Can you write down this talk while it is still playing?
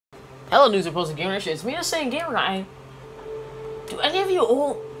Hello, News and Posted Gamer Nation. It's me, the Saiyan Gamer Guy. Do any of you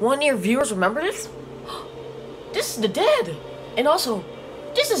old one-year viewers remember this? This is the Dead, and also,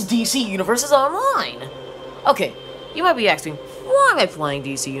 this is DC Universes Online. Okay, you might be asking, why am I playing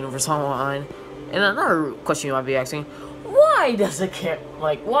DC Universe Online? And another question you might be asking, why does it care?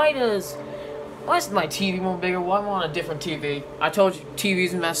 Like, why is my TV more bigger? Why am I on a different TV? I told you,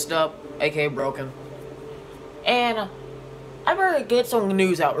 TV's messed up, aka broken. And I better get some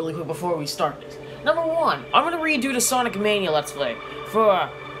news out really quick before we start this. Number one, I'm gonna redo the Sonic Mania Let's Play for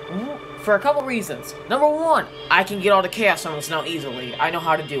a couple reasons. Number one, I can get all the Chaos Summons now easily. I know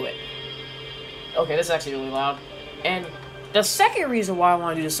how to do it. Okay, this is actually really loud. And the second reason why I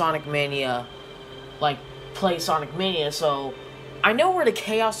want to do the Sonic Mania, like, play Sonic Mania, so I know where the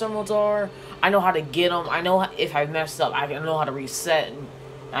Chaos Summons are. I know how to get them. I know if I messed up, I know how to reset, and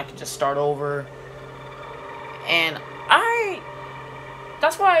I can just start over. And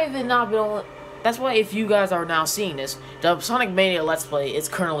that's why I've not been. That's why if you guys are now seeing this, the Sonic Mania Let's Play is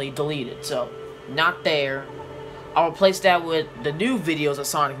currently deleted, so not there. I'll replace that with the new videos of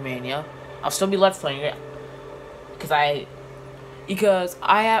Sonic Mania. I'll still be Let's Playing it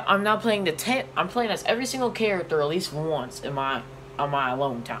I'm now playing I'm playing as every single character at least once on my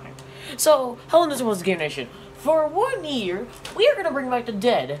alone time. So, hello, this is Game Nation. For 1 year, we are gonna bring back the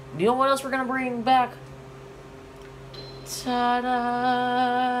Dead. You know what else we're gonna bring back?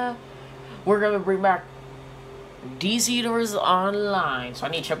 Ta-da! We're gonna bring back DC Universe Online. So I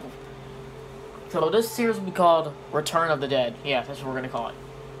need to check. So this series will be called Return of the Dead. Yeah, that's what we're gonna call it.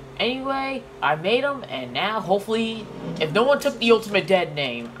 Anyway, I made them, and now hopefully, if no one took the Ultimate Dead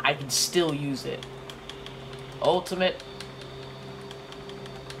name, I can still use it. Ultimate.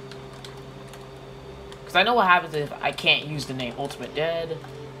 Because I know what happens if I can't use the name Ultimate Dead.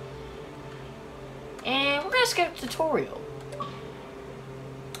 And we're gonna skip the tutorial.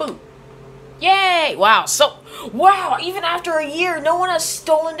 Boom. Yay! Wow, wow, even after a year, no one has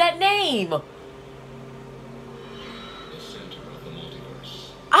stolen that name!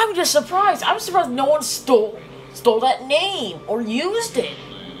 I'm just surprised. I'm surprised no one stole that name or used it.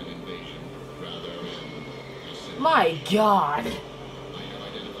 My God.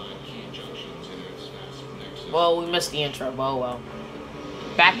 Well, we missed the intro, but oh well.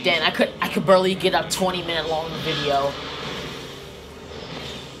 Back then, I could barely get a 20-minute long video.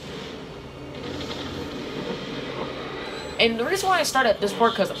 And the reason why I started at this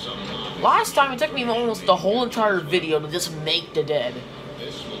part, because last time it took me almost the whole entire video to just make the Dead.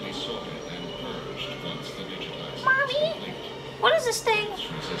 Mommy, what is this thing?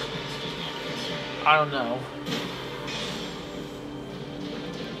 I don't know.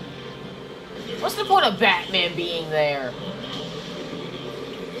 What's the point of Batman being there?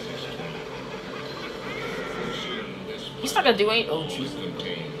 He's not gonna do anything. Oh, jeez.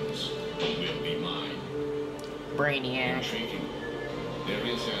 Brainiac. There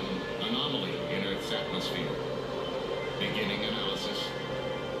is an anomaly in Earth's atmosphere. Beginning analysis.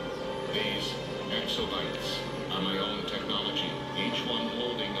 These exobytes are my own technology, each one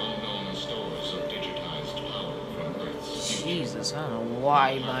holding unknown stores of digitized power from Earth's future. Jesus, I don't know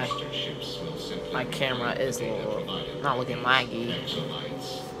why my camera is a little not looking laggy.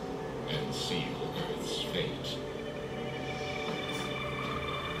 Exobytes and seal Earth's fate.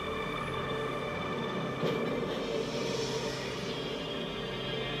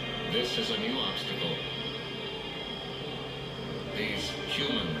 This is a new obstacle. These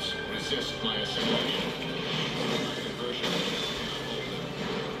humans resist my assimilation. Conversion use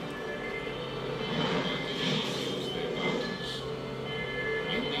their powers.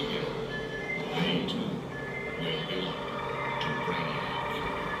 In the end, they too will belong to Brainiac.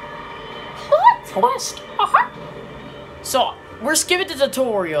 What twist? So we're skipping the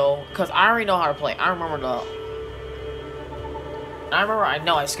tutorial because I already know how to play. I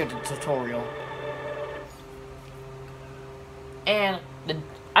know I skipped the tutorial. And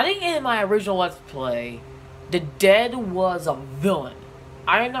I think in my original Let's Play, the Dead was a villain.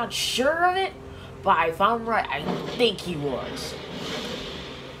 I am not sure of it, but if I'm right, I think he was.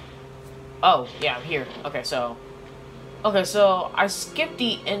 Oh, yeah, I'm here. Okay, so I skipped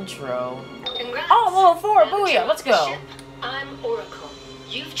the intro. Congrats. Oh, level 4, booyah, let's go. Ship. I'm Oracle.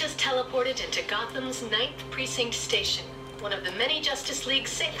 You've just teleported into Gotham's 9th Precinct Station, one of the many Justice League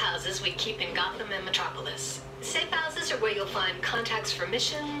safe houses we keep in Gotham and Metropolis. Safe houses are where you'll find contacts for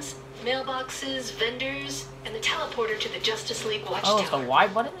missions, mailboxes, vendors, and the teleporter to the Justice League Watchtower. Oh, it's the Y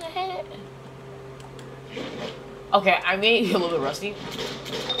button to hit? Okay, I may be a little bit rusty.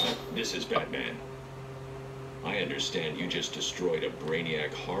 This is Batman. I understand you just destroyed a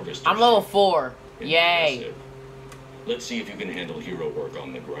Brainiac harvester. I'm level 4. Yay. Impressive. Let's see if you can handle hero work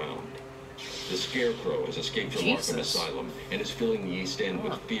on the ground. The Scarecrow has escaped from Arkham Jesus. Asylum and is filling the East End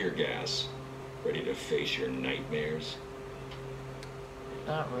with fear gas. Ready to face your nightmares?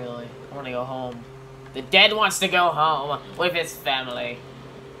 Not really. I want to go home. The dead wants to go home with his family.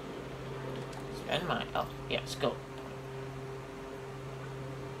 Spend my... Oh, yeah, let's go.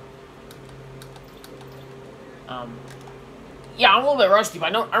 Yeah, I'm a little bit rusty,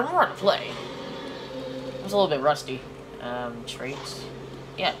 but I remember how to play. I was a little bit rusty. Traits.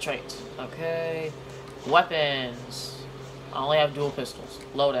 Yeah, traits. Okay. Weapons. I only have dual pistols.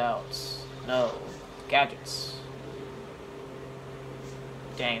 Loadouts. No. Gadgets.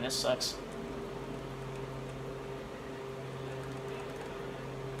 Dang, this sucks.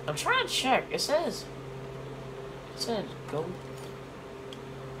 I'm trying to check. It says go.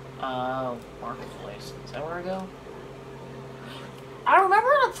 Marketplace. Is that where I go? I remember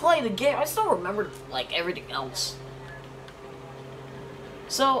how to play the game. I still remember like everything else.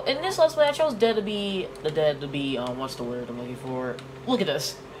 So in this Let's Play, I chose Dead to be what's the word I'm looking for? Look at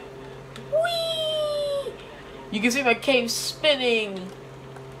this. Whee! You can see my cave spinning.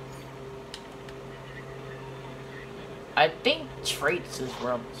 I think traits is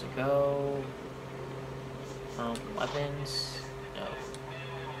where I'm supposed to go. Weapons. No.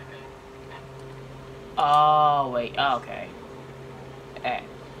 Oh wait. Oh, okay.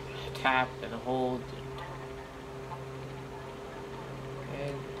 Tap and hold.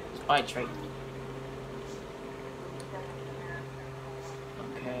 Okay. Spy trait.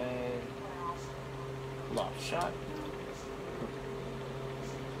 Okay. Loft shot.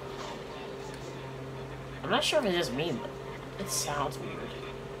 I'm not sure if it's just me, but it sounds weird.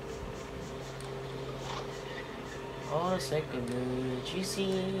 Oh, second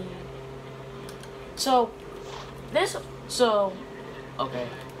GC. So, okay.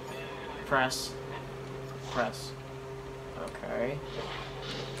 Press. Okay.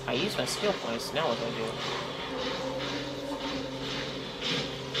 I use my skill points, now what do I do?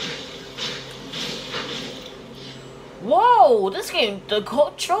 Whoa! This game, the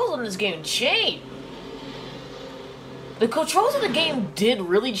controls in this game changed! The controls of the game did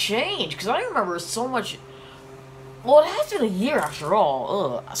really change, because I remember so much... Well, it has been a year after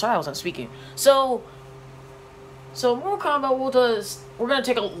all. Ugh, sorry I wasn't speaking. So Mortal Kombat, we're gonna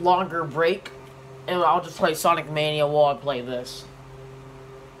take a longer break, and I'll just play Sonic Mania while I play this.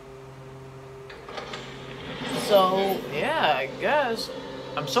 So, yeah, I guess.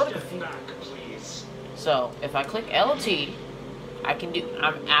 I'm sort of confused. So, if I click LT, I can do...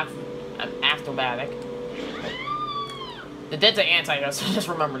 I'm acrobatic. The dead's an anti-gun, so just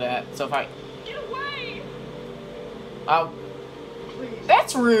remember that. So if I... Get away!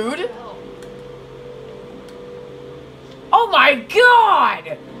 That's rude! Oh my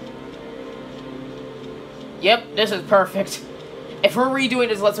god! Yep, this is perfect. If we're redoing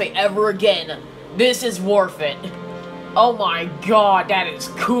this Let's Play ever again, this is worth it. Oh my god, that is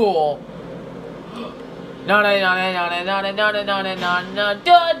cool. No, the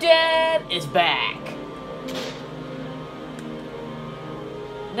dead is back.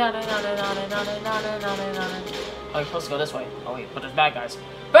 Oh, you're supposed to go this way. Oh wait, but there's bad guys.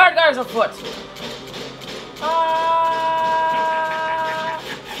 Bad guys afoot!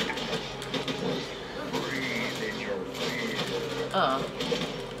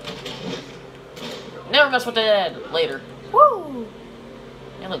 Never mess with the dead. Later. Woo!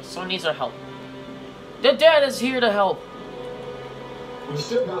 Yeah, look, someone needs our help. The dead is here to help. We've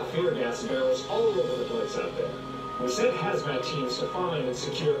still got fear gas barrels all over the place out there. We sent hazmat teams to find and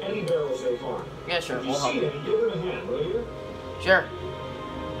secure any barrels they find. Yeah, sure. If you see any, give them a hand, will you? Sure.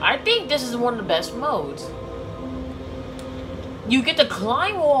 I think this is one of the best modes. You get to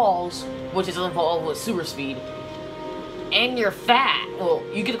climb walls, which is involved with super speed, and you're fat. Well,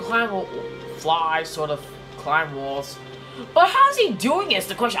 you get to climb, fly, sort of, climb walls. But how's he doing it is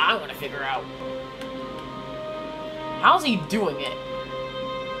the question I want to figure out. How's he doing it?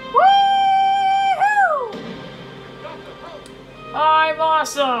 Woo-hoo! I'm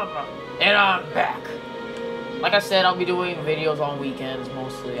awesome! And I'm back. Like I said, I'll be doing videos on weekends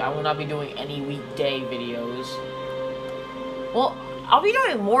mostly. I will not be doing any weekday videos. Well, I'll be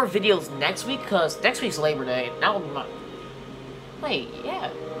doing more videos next week because next week's Labor Day. That will be my... Wait,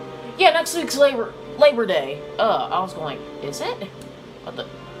 yeah. Yeah, next week's Labor Day. I was going like, is it? What the...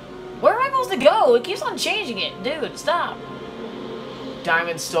 Where am I supposed to go? It keeps on changing it. Dude, stop.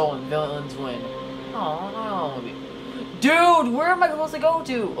 Diamond stolen. Villains win. Oh, no. Dude, where am I supposed to go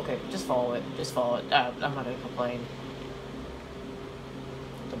to? Okay, just follow it. Just follow it. I'm not gonna complain.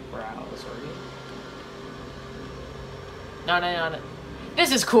 The browser. No.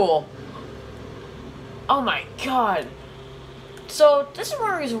 This is cool. Oh my god. So, this is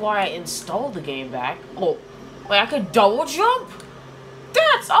one reason why I installed the game back. Oh, wait, I could double jump?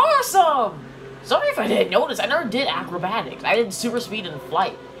 That's awesome! Sorry if I didn't notice. I never did acrobatics. I did super speed and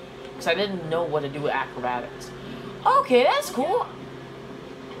flight. Because I didn't know what to do with acrobatics. Okay, that's cool.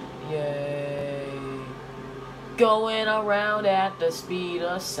 Yay. Going around at the speed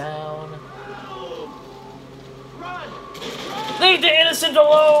of sound. Leave the innocent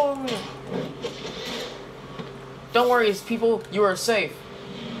alone! Don't worry, people, you are safe.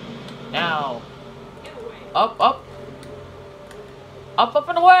 Now. Up, up. Up, up,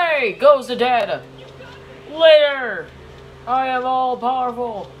 and away goes the dead. Later. I am all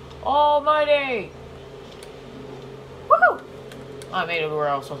powerful, almighty. Woohoo! I made it where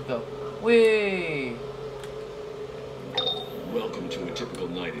I was supposed to go. Whee! Welcome to a typical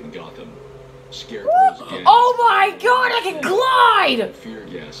night in Gotham. Scarecrow's gang Oh my god, I can glide! fear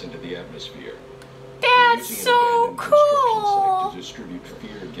gas into the atmosphere. That's Using an so abandoned construction site cool! to distribute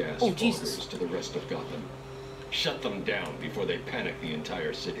fear gas Oh, foggers Jesus. to the rest of Gotham. Shut them down before they panic the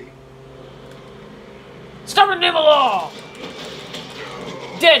entire city. Stop the name of law!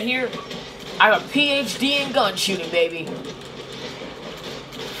 Dead here. I have a PhD in gun shooting, baby.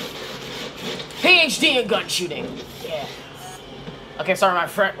 PhD in gun shooting. Yeah. Okay, sorry,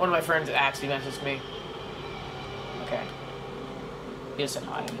 one of my friends actually messaged me. Okay. He just said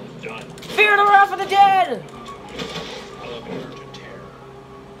hi. Done. Fear the wrath of the dead! I love an urgent terror.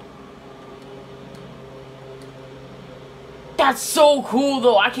 That's so cool,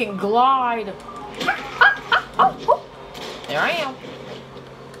 though. I can glide. There I am.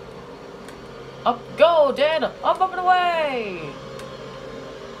 Up, go, dead. Up, up, and away.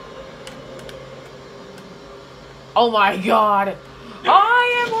 Oh my god.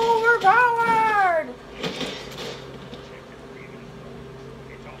 I am overpowered.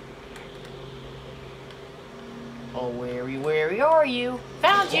 Oh, where are you?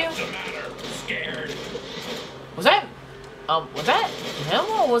 Found you. What's the matter? Scared? Was that him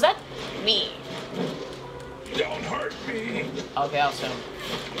or was that me? Don't hurt me. Okay, I'll him.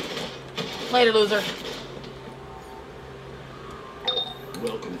 Later, loser.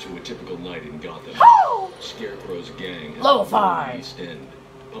 Welcome to a typical night in Gotham. Woo! Scarecrow's gang has Level been 5. in the East End,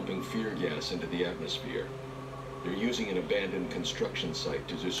 pumping fear gas into the atmosphere. They're using an abandoned construction site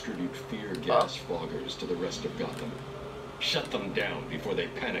to distribute fear gas foggers to the rest of Gotham. Shut them down before they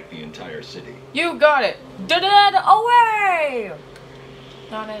panic the entire city. You got it. Dead away.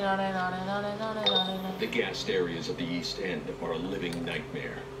 The gassed areas of the East End are a living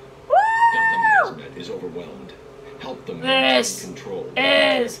nightmare. Woo! Gotham Hazmat is overwhelmed. Help them This maintain control.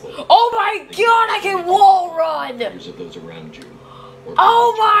 is. Oh my god! I can wall run. Fears of those around you. Or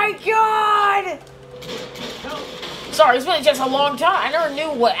Oh my god! Sorry, it's been just a long time. I never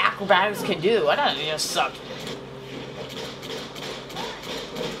knew what acrobatics can do. I thought it just sucked.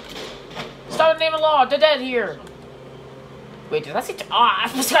 Stop the name of law. The dead here. Wait, did I say? I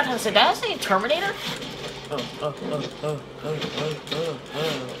forgot how to say. Did I say Terminator?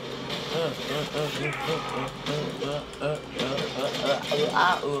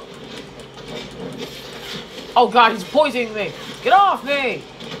 Oh god, he's poisoning me. Get off me,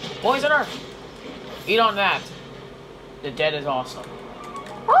 poisoner. Eat on that. The dead is awesome.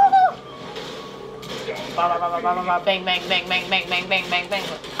 Bang, bang, bang, bang, bang, bang, bang, bang, bang.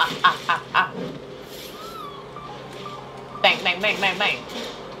 Ah, ah, ah, ah. Bang, bang, bang, bang, bang.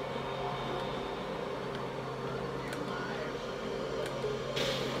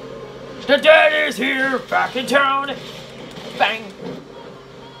 The dead is here, back in town. Bang.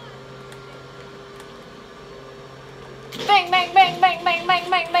 Bang, bang, bang, bang, bang, bang,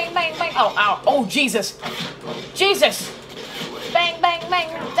 bang, bang, bang, bang. Oh, ow. Oh, Jesus. Jesus. Bang, bang, bang.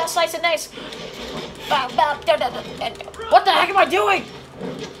 That's nice and nice. What the heck am I doing?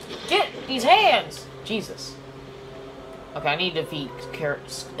 Get these hands. Jesus. Okay, I need to defeat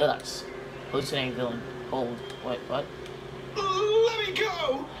hallucinating villain. Hold. What? Let me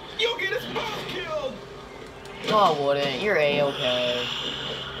go! You'll get us both killed! No, I wouldn't. You're A-okay.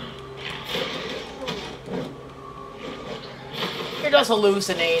 You're just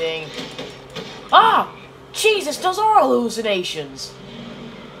hallucinating. Ah! Jesus, those are hallucinations.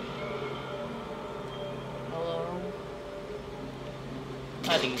 Hello?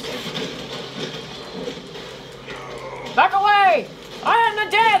 I think he's safe. Back away! I am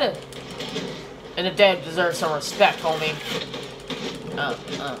the dead! And the dead deserve some respect, homie.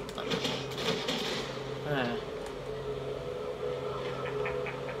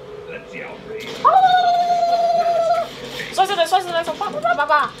 Let's yell free. Slice it, slice it, ba ba ba ba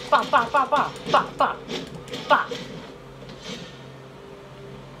ba ba ba ba ba ba ba.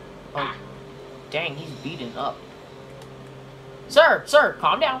 Oh. Dang, he's beaten up. Sir, sir,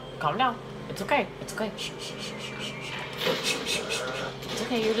 calm down. Calm down. It's okay. It's okay. Shh, shh, shh, shh, shh, shh. It's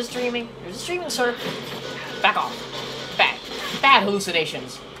okay, you're just dreaming. You're just dreaming, sir. Back off. Bad. Bad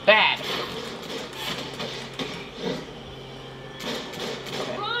hallucinations. Bad.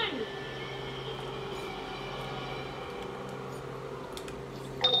 Okay. Run!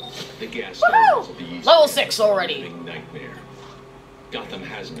 The gas Woohoo! terminals of the East Level End 6 are a already. living nightmare. Gotham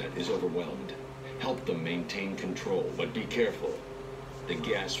Hazmat is overwhelmed. Help them maintain control, but be careful. The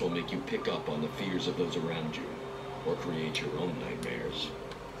gas will make you pick up on the fears of those around you, or create your own nightmares.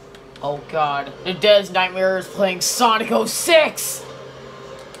 Oh god. The Dead's Nightmare is playing Sonic 06!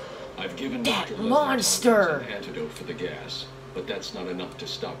 I've given That Dr. Leslie monster! Tompkins an antidote for the gas, but that's not enough to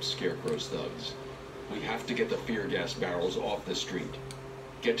stop Scarecrow's thugs. We have to get the fear gas barrels off the street.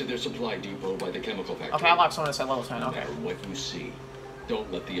 Get to their supply depot by the chemical factory. Okay, I locked someone that said level 10. No Okay. matter what you see,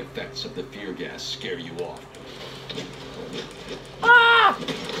 don't let the effects of the fear gas scare you off. Ah!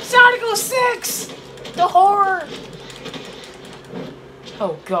 Sonic 06! The horror!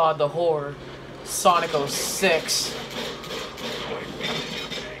 Oh god, the horror. Sonic 06.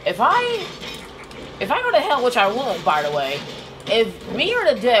 If I go to hell, which I won't, by the way, if me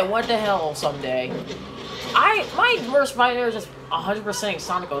or the Dead went to hell someday, my worst nightmare is just 100%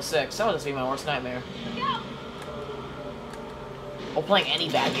 Sonic 06. That would just be my worst nightmare. Or playing any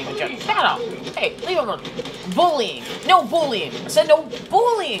bad game in general. Shut up! Hey, leave him alone. Bullying! No bullying! I said no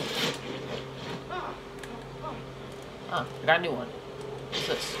bullying! Huh, I got a new one. What's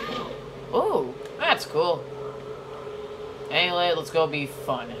this? Ooh, that's cool. Anyway, let's go be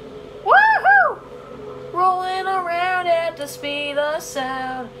fun. Woohoo! Rolling around at the speed of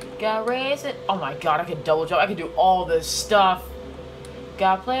sound. Got racing. Oh my god, I can double jump. I can do all this stuff.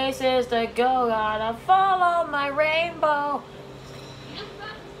 Got places to go. Gotta follow my rainbow.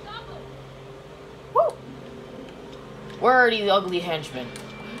 Woo! Where are these ugly henchmen?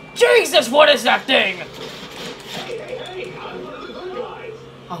 Jesus, what is that thing? Hey, hey, hey! I'm one of the good guys.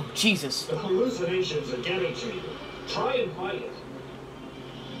 Oh, Jesus. The hallucinations are getting to you. Try and fight it.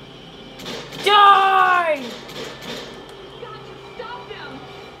 Die! Stop them!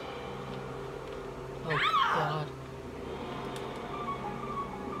 Oh, God.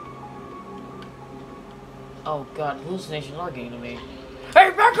 Oh, God. Hallucinations are getting to me. Hey,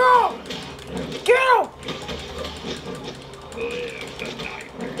 back up! Get him! Live the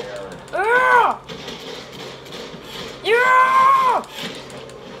nightmare. Ah! Yeah!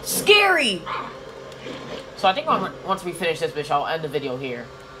 Scary! So I think once we finish this bitch, I'll end the video here.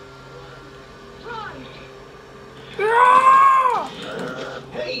 Run! Yeah!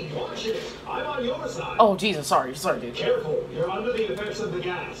 Hey, watch it! I'm on your side. Oh, Jesus. Sorry, dude. Careful, you're under the effects of the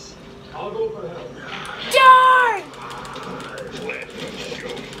gas. I'll go for help. Die! Let me show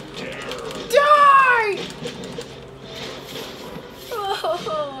you terror. Die!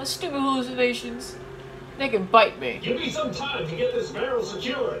 Oh, stupid hallucinations. They can bite me. Give me some time to get this barrel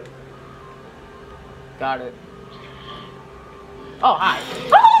secured. Got it. Oh, hi.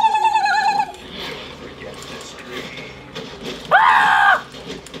 Forget this dream. Ah!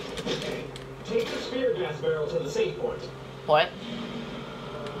 Take the spear gas barrel to the safe point. What?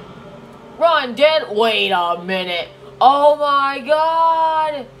 Run, Dead! Wait a minute. Oh my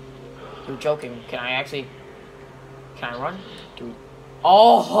god! You're joking. Can I run? Dude.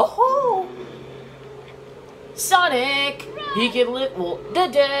 Oh! Ho, ho. Sonic! He can live. Well, the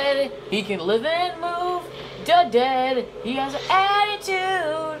Dead. He can live and move. The Dead. He has an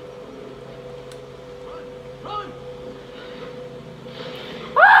attitude. Run!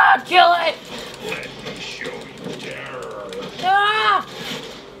 Ah! Kill it! Let me show you terror. Ah!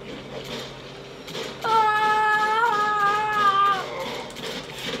 Ah!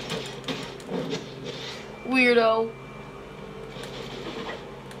 Weirdo.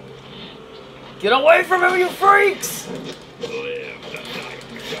 Get away from him, you freaks! Live the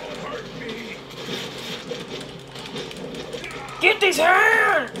nightmare. Don't hurt me. Get these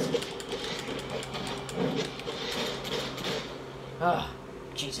hands! Ah,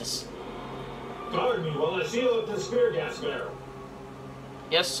 Jesus. Guard me while I seal up the spear gas barrel.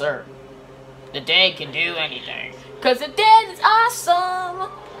 Yes, sir. The Dead can do anything. Cause the Dead is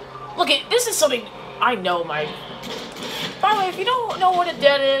awesome! Look, this is something I know my... By the way, if you don't know what a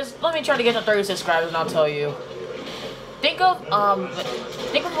Dead is, let me try to get to 30 subscribers and I'll tell you. Think of a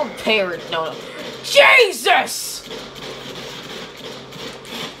parrot. No. Jesus!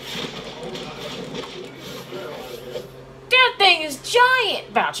 That thing is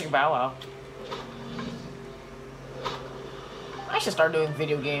giant! Bouching Bow Wow. I should start doing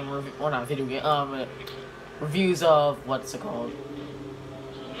video game reviews of, what's it called?